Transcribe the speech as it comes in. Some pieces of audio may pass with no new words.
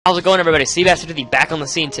How's it going, everybody? Seabass50 back on the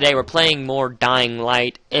scene. Today we're playing more Dying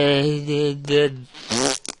Light. This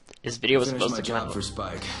video was supposed to come out for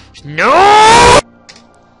Spike. No! I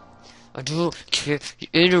don't care.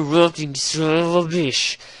 You're interrupting, son of a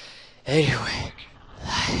bitch. Anyway,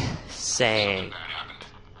 saying.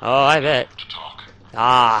 Oh, I bet.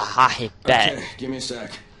 I bet. Okay, give me a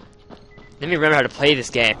sec. Let me remember how to play this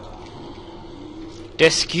game.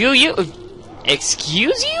 Excuse you?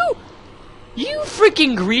 Excuse you? You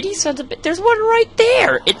freaking greedy sons of bitch. There's one right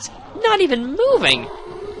there. It's not even moving.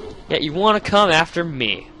 Yet you want to come after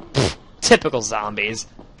me. Pfft, typical zombies.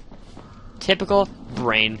 Typical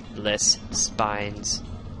brainless spines.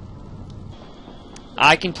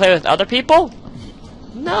 I can play with other people?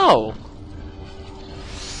 No.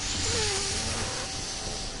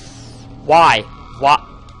 Why? What?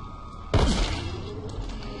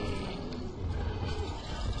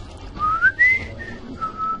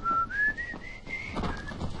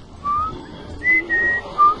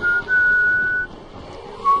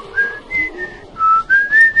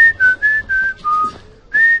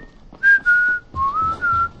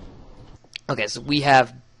 Okay, so we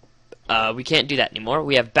have, we can't do that anymore.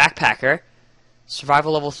 We have Backpacker,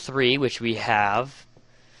 Survival Level 3, which we have,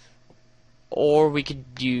 or we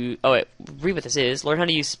could do, oh wait, read what this is. Learn how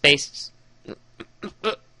to use space.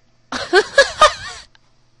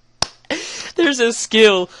 There's a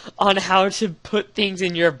skill on how to put things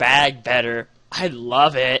in your bag better. I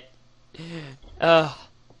love it. Learn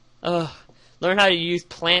how to use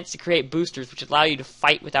plants to create boosters, which allow you to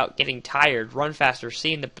fight without getting tired, run faster,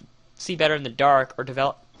 see better in the dark, or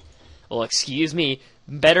develop, well, excuse me,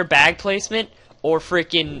 better bag placement, or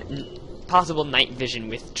freaking possible night vision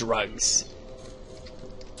with drugs.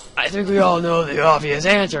 I think we all know the obvious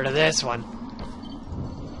answer to this one.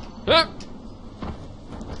 Yeah.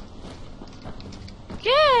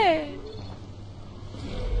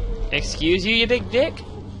 Excuse you, you big dick?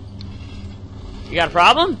 You got a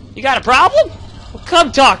problem? You got a problem? Well,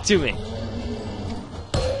 come talk to me.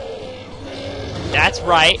 That's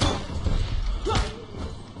right.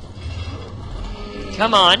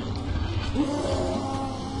 Come on.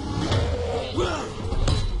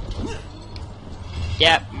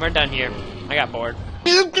 Yep, we're done here. I got bored.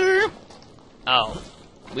 Oh.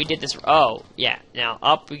 We did this. Oh, yeah. Now,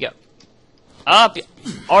 up we go. Up.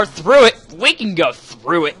 Or through it. We can go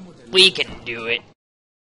through it. We can do it.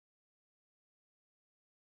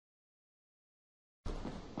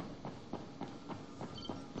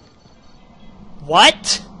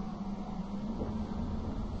 What?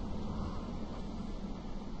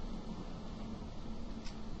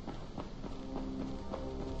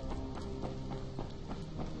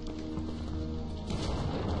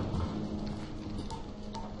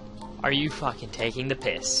 Are you fucking taking the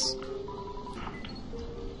piss?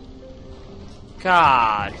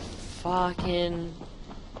 God fucking...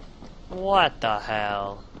 What the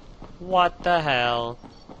hell? What the hell?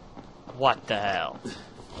 What the hell?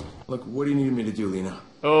 Look, what do you need me to do, Lena?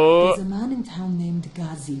 Oh. There's a man in town named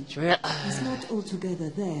Gazi. He's not altogether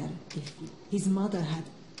there. If his mother had...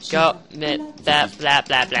 Go, blah, blah, blah, blah,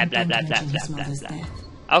 blah, blah, blah, blah, blah,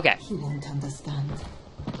 blah. Okay. He won't understand.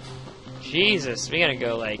 Jesus, we gotta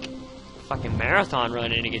go, like, fucking marathon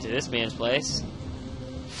running to get to this man's place.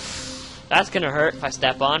 That's gonna hurt if I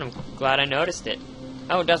step on. I'm glad I noticed it.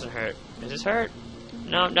 Oh, it doesn't hurt. Does this hurt?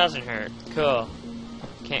 No, it doesn't hurt. Cool.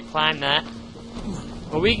 Can't climb that.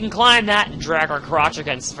 But we can climb that and drag our crotch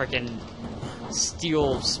against freaking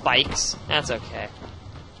steel spikes. That's okay.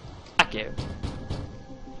 Fuck you.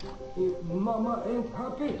 If Mama ain't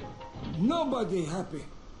happy, nobody happy.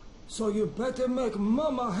 So you better make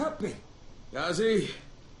Mama happy. Gazi?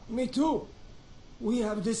 Me too. We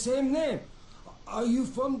have the same name. Are you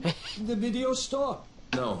from the video store?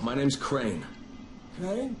 No, my name's Crane.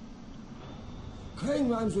 Crane? Crane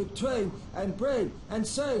rhymes with train and brain and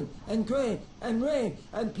sane and grain and rain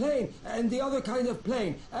and plane and the other kind of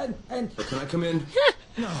plane and... Can I come in?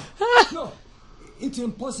 No. It's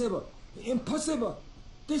impossible. Impossible.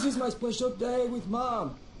 This is my special day with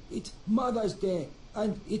Mom. It's Mother's Day.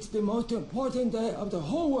 And it's the most important day of the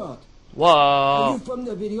whole world. Whoa. Are you from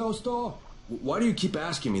the video store? Why do you keep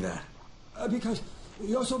asking me that? Because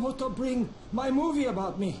you're supposed to bring my movie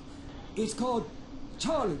about me. It's called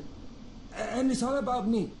Charlie. And it's all about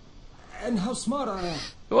me. And how smart I am.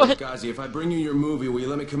 What? Gazi, if I bring you your movie, will you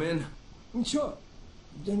let me come in? Sure.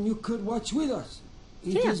 Then you could watch with us.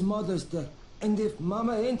 It is Mother's Day. And if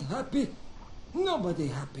Mama ain't happy, nobody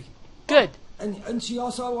happy. Good. And she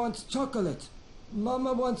also wants chocolate.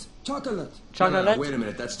 Mama wants chocolate. Chocolate? No, wait a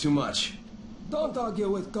minute, that's too much. Don't argue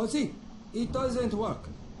with Gazi. It doesn't work.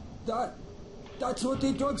 That's what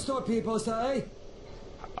the drugstore people say.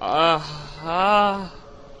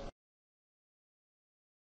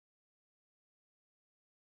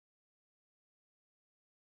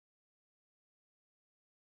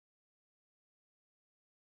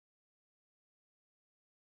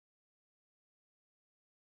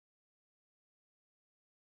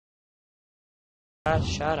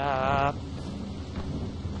 Shut up.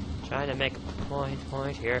 Trying to make a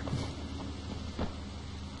point here.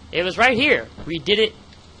 It was right here. We did it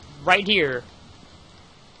right here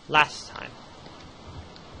last time.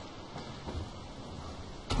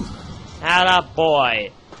 Atta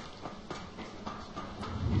boy.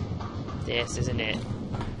 This isn't it.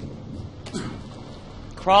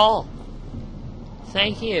 Crawl.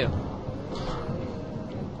 Thank you.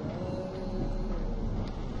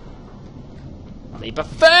 Leap of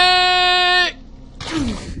faith!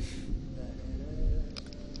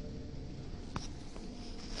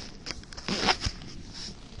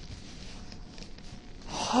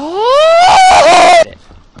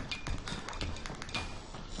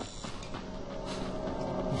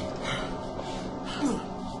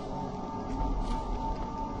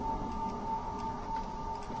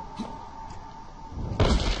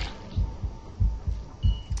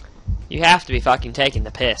 You have to be fucking taking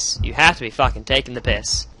the piss. You have to be fucking taking the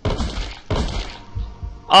piss.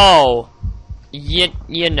 Oh. You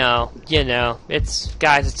know.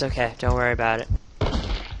 Guys, it's okay. Don't worry about it.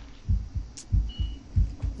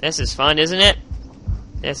 This is fun, isn't it?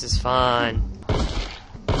 This is fun.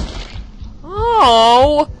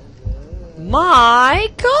 Oh. My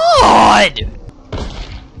God.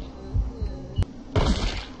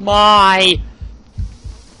 My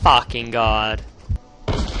fucking God.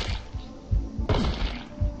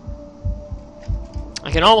 I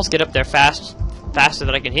can almost get up there faster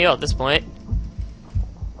than I can heal at this point.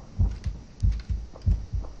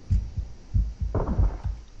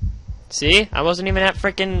 See? I wasn't even at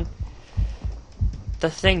frickin' the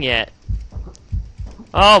thing yet.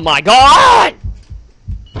 Oh my God!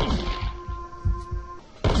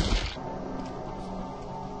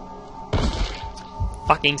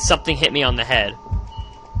 Fucking something hit me on the head.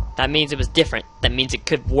 That means it was different. That means it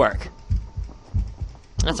could work.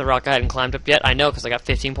 That's a rock I hadn't climbed up yet. I know, because I got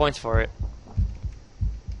 15 points for it.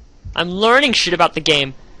 I'm learning shit about the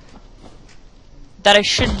game that I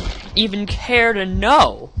shouldn't even care to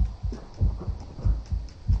know.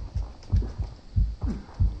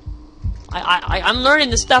 I'm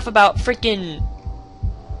learning the stuff about freaking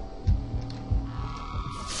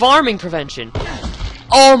farming prevention.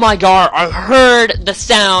 Oh my God, I heard the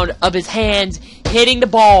sound of his hands hitting the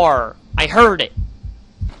bar. I heard it.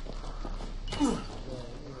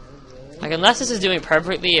 Like, unless this is doing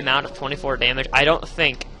perfectly amount of 24 damage, I don't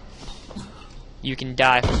think you can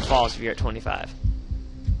die from falls if you're at 25.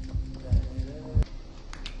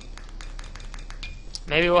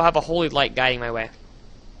 Maybe we'll have a holy light guiding my way.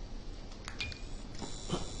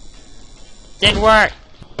 Didn't work!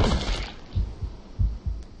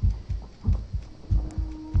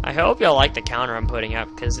 I hope y'all like the counter I'm putting up,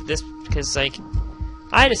 because like,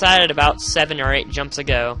 I decided about 7 or 8 jumps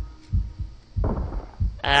ago.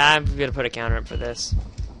 I'm gonna put a counter up for this.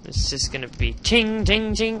 It's just gonna be ching,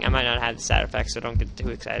 ching, ching. I might not have the sound effects, so don't get too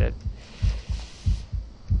excited.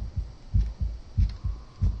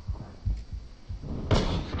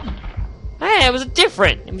 Hey, it was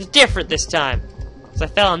different! It was different this time. Because I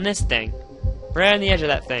fell on this thing. Right on the edge of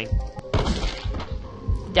that thing.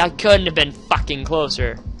 That couldn't have been fucking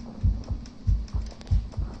closer.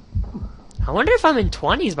 I wonder if I'm in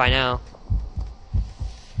 20s by now.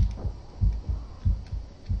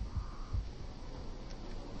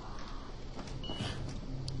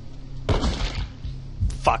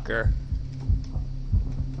 Fucker.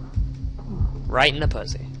 Right in the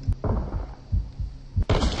pussy.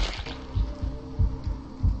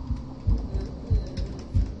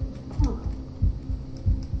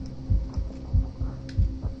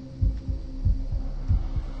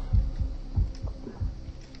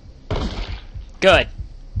 Good.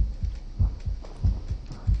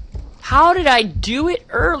 How did I do it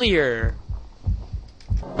earlier?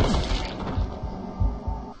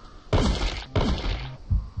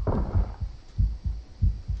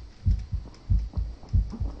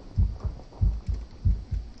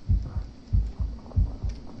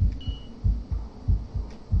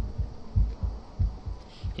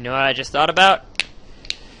 You know what I just thought about?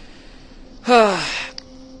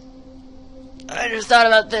 I just thought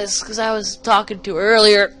about this because I was talking to her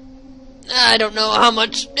earlier. I don't know how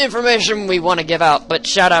much information we want to give out, but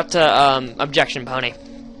shout out to Objection Pony.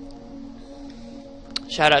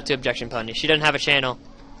 Shout out to Objection Pony. She doesn't have a channel.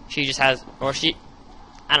 She just has, or she,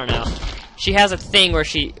 I don't know. She has a thing where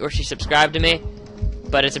she subscribed to me,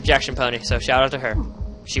 but it's Objection Pony, so shout out to her.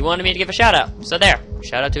 She wanted me to give a shout out, so there.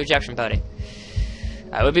 Shout out to Objection Pony.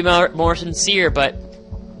 I would be more sincere, but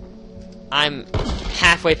I'm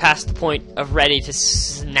halfway past the point of ready to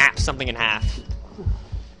snap something in half.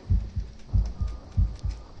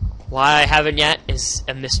 Why I haven't yet is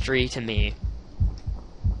a mystery to me.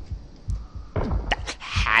 That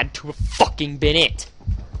had to have fucking been it.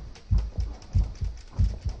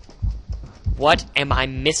 What am I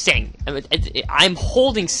missing? I'm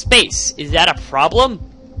holding space. Is that a problem?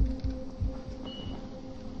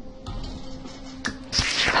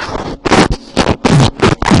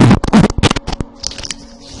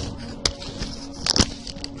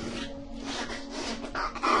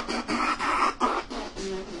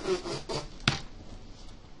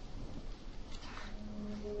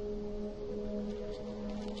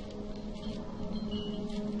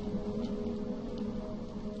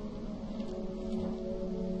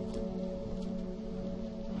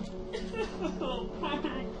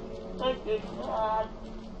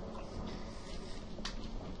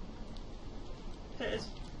 His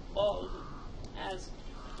balls as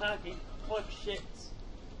fucking fuck shits.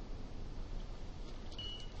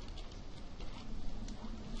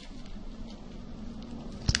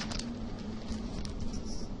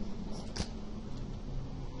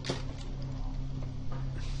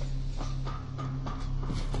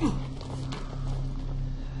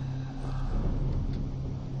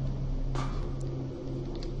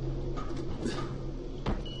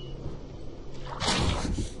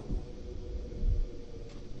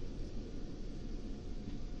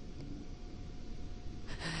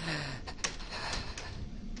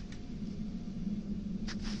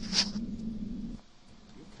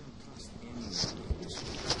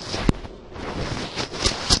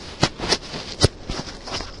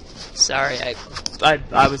 Sorry,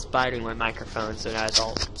 I was biting my microphone, so now it's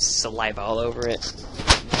all saliva all over it.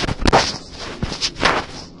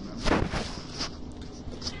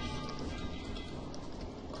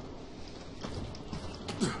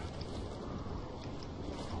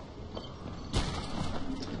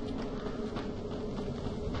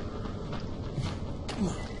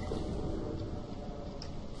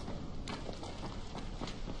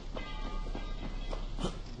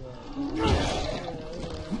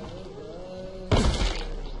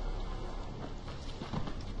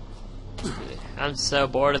 I'm so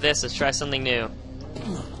bored of this, let's try something new.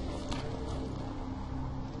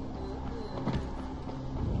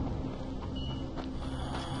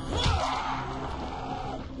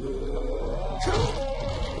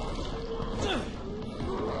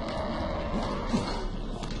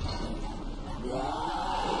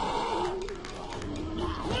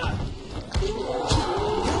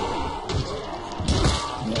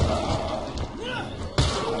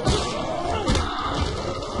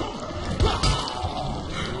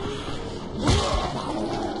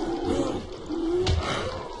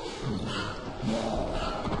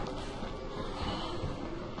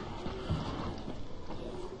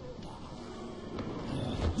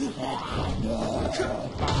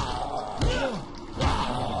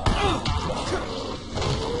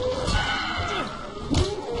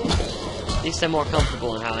 At least I'm more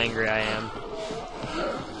comfortable in how angry I am.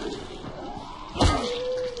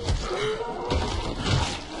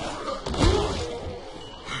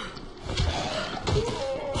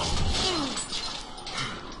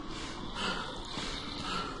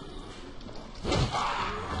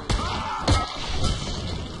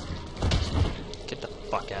 Get the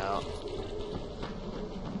fuck out.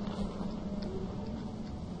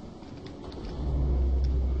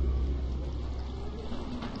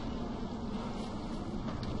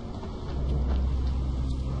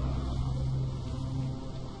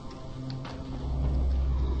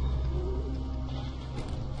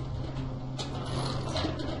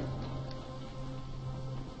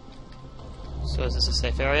 So is this a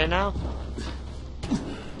safe area now?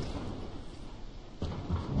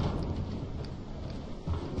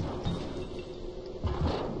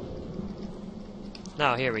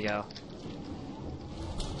 No, here we go.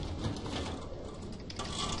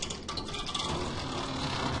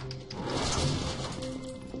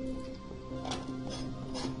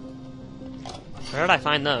 Where did I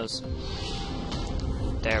find those?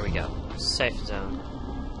 There we go. Safe zone.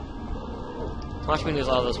 Watch me lose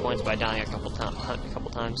all those points by dying a couple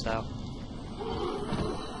times, though.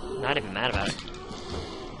 Not even mad about it.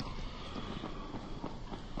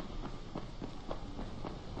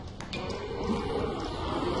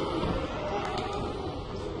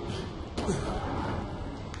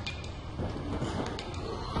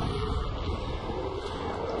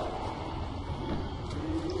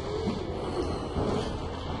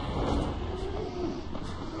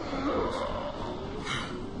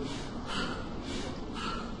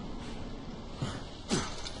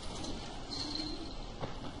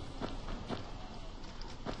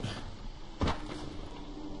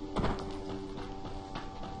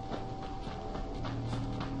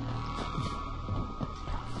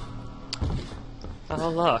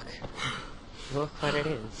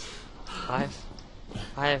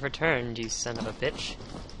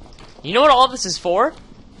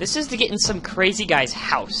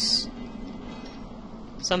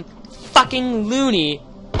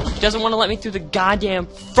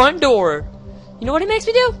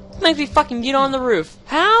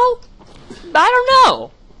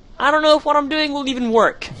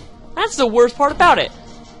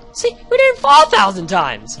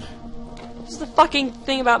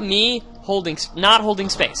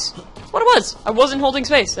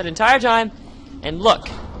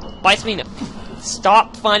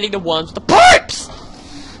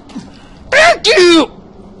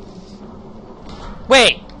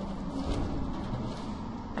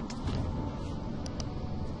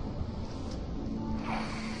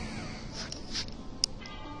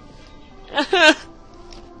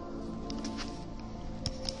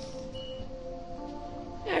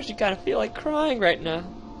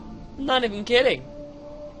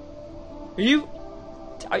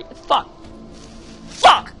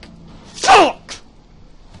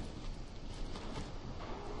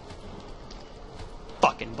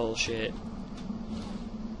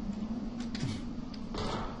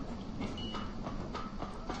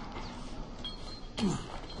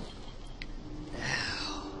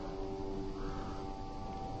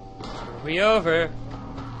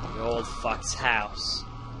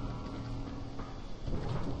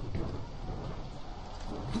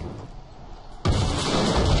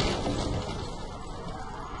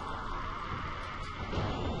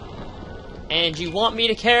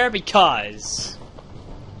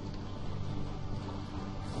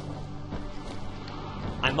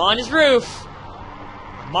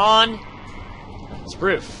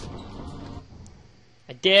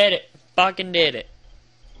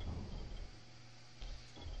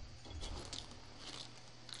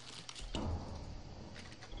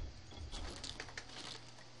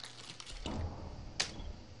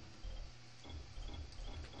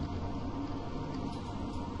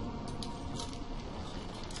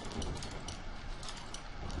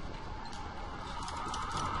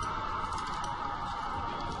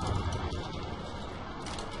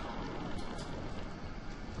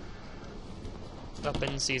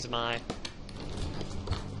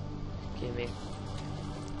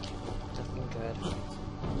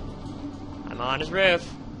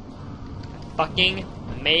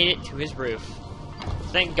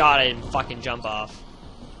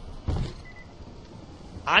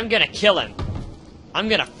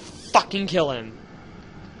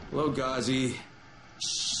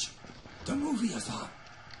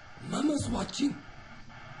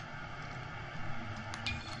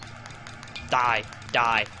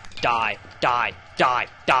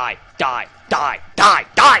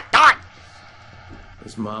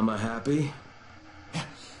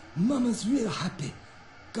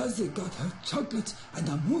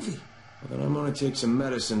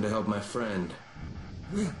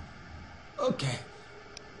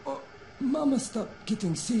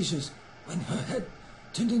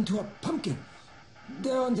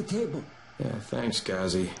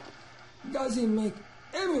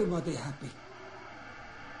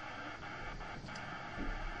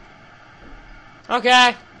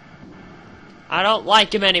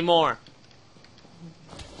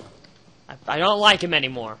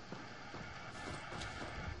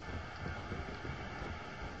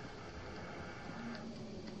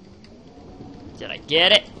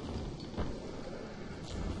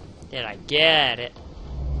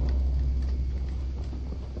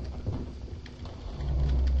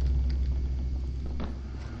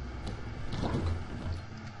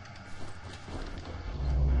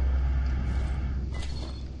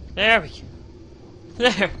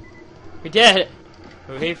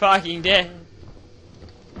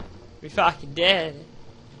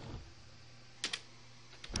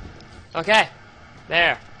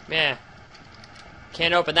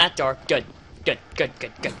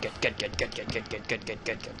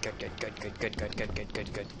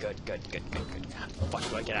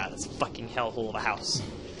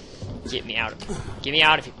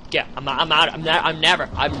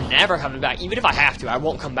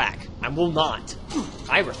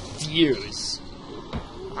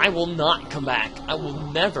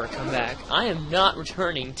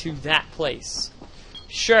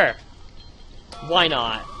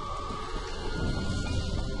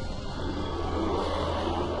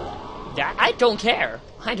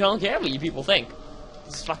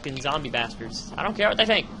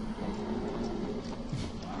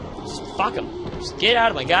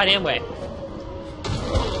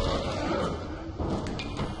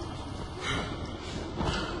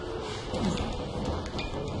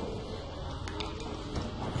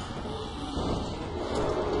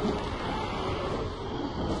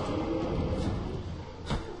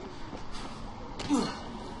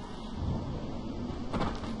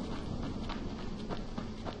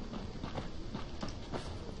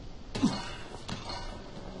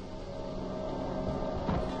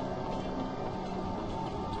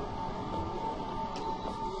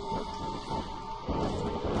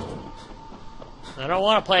 I don't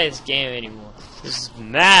want to play this game anymore. This is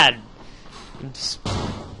mad. I'm just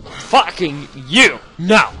fucking you.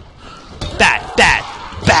 No. Bad, bad,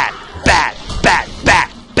 bad, bad, bad, bad,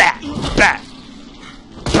 bad, bad,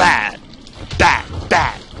 bad, bad,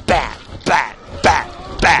 bad, bad, bad,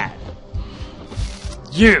 bad, bad.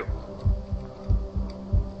 You.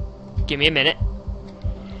 Give me a minute.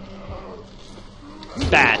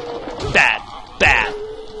 Bad, bad, bad,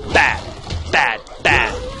 bad, bad,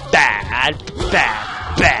 bad, bad, bad,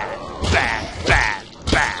 bad, bad, bad,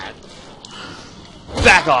 bad.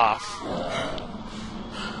 Back off.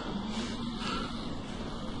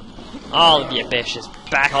 All of you bitches,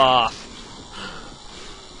 back off.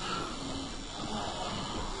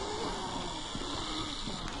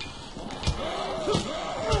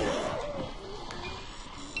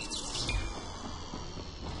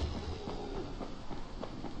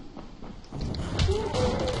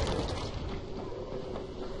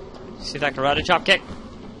 See that karate chop kick?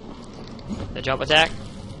 The jump attack?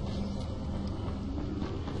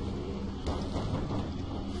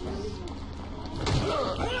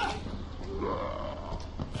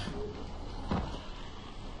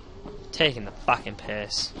 Taking the fucking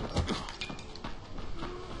piss.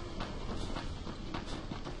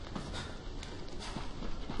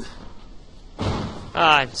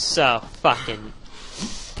 I'm so fucking...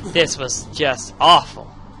 This was just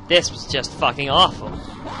awful. This was just fucking awful.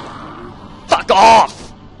 Fuck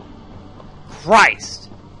off! Christ!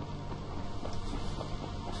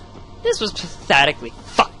 This was pathetically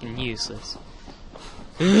fucking useless.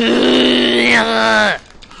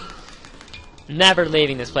 Never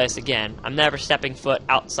leaving this place again. I'm never stepping foot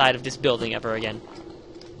outside of this building ever again.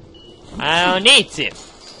 I don't need to.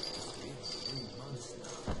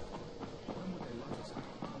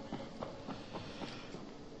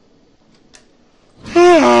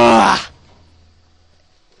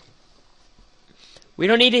 We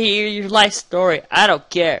don't need to hear your life story. I don't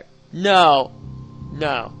care. No.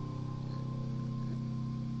 No.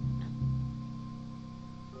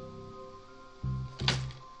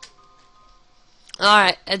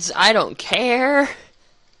 Alright, I don't care.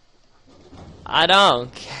 I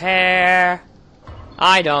don't care.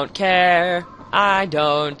 I don't care. I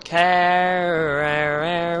don't care.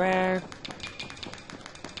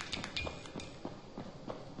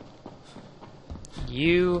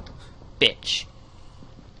 You bitch.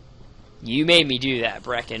 You made me do that,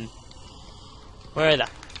 Brecken. Where the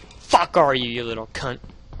fuck are you, you little cunt?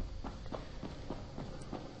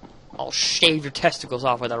 I'll shave your testicles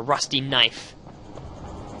off with a rusty knife.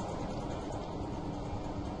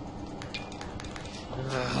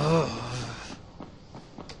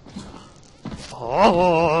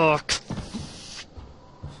 Fuck.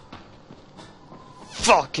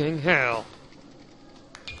 Fucking hell.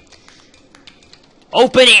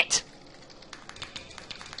 Open it!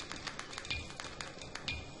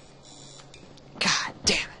 God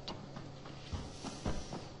damn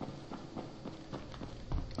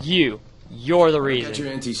it. You're the reason. Got your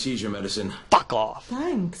anti-seizure medicine. Fuck off.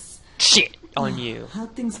 Thanks. Shit on you.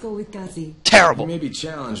 How'd things go with Gazi? Terrible. He may be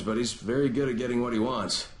challenged, but he's very good at getting what he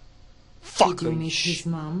wants. Fuck Did you him. meet his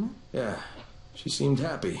mom? Yeah, she seemed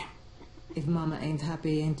happy. If Mama ain't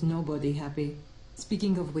happy, ain't nobody happy.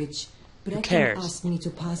 Speaking of which, Brecken cares? asked me to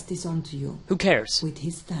pass this on to you. Who cares? With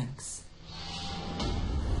his thanks.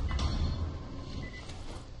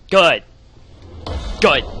 Good.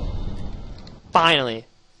 Good. Finally.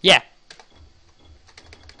 Yeah.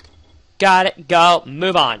 Got it. Go.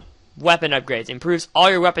 Move on. Weapon upgrades. Improves all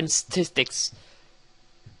your weapon statistics.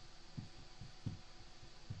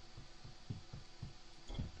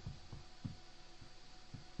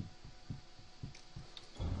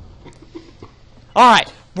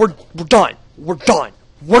 Alright. We're done. We're done.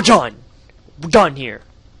 We're done. We're done here.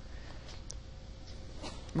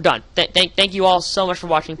 We're done. Thank you all so much for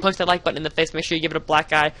watching. Punch that like button in the face. Make sure you give it a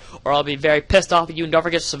black eye, or I'll be very pissed off at you. And don't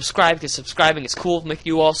forget to subscribe, because subscribing is cool. Thank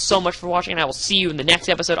you all so much for watching, and I will see you in the next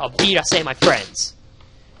episode. I'll be, I say, my friends.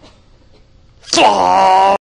 Fuck!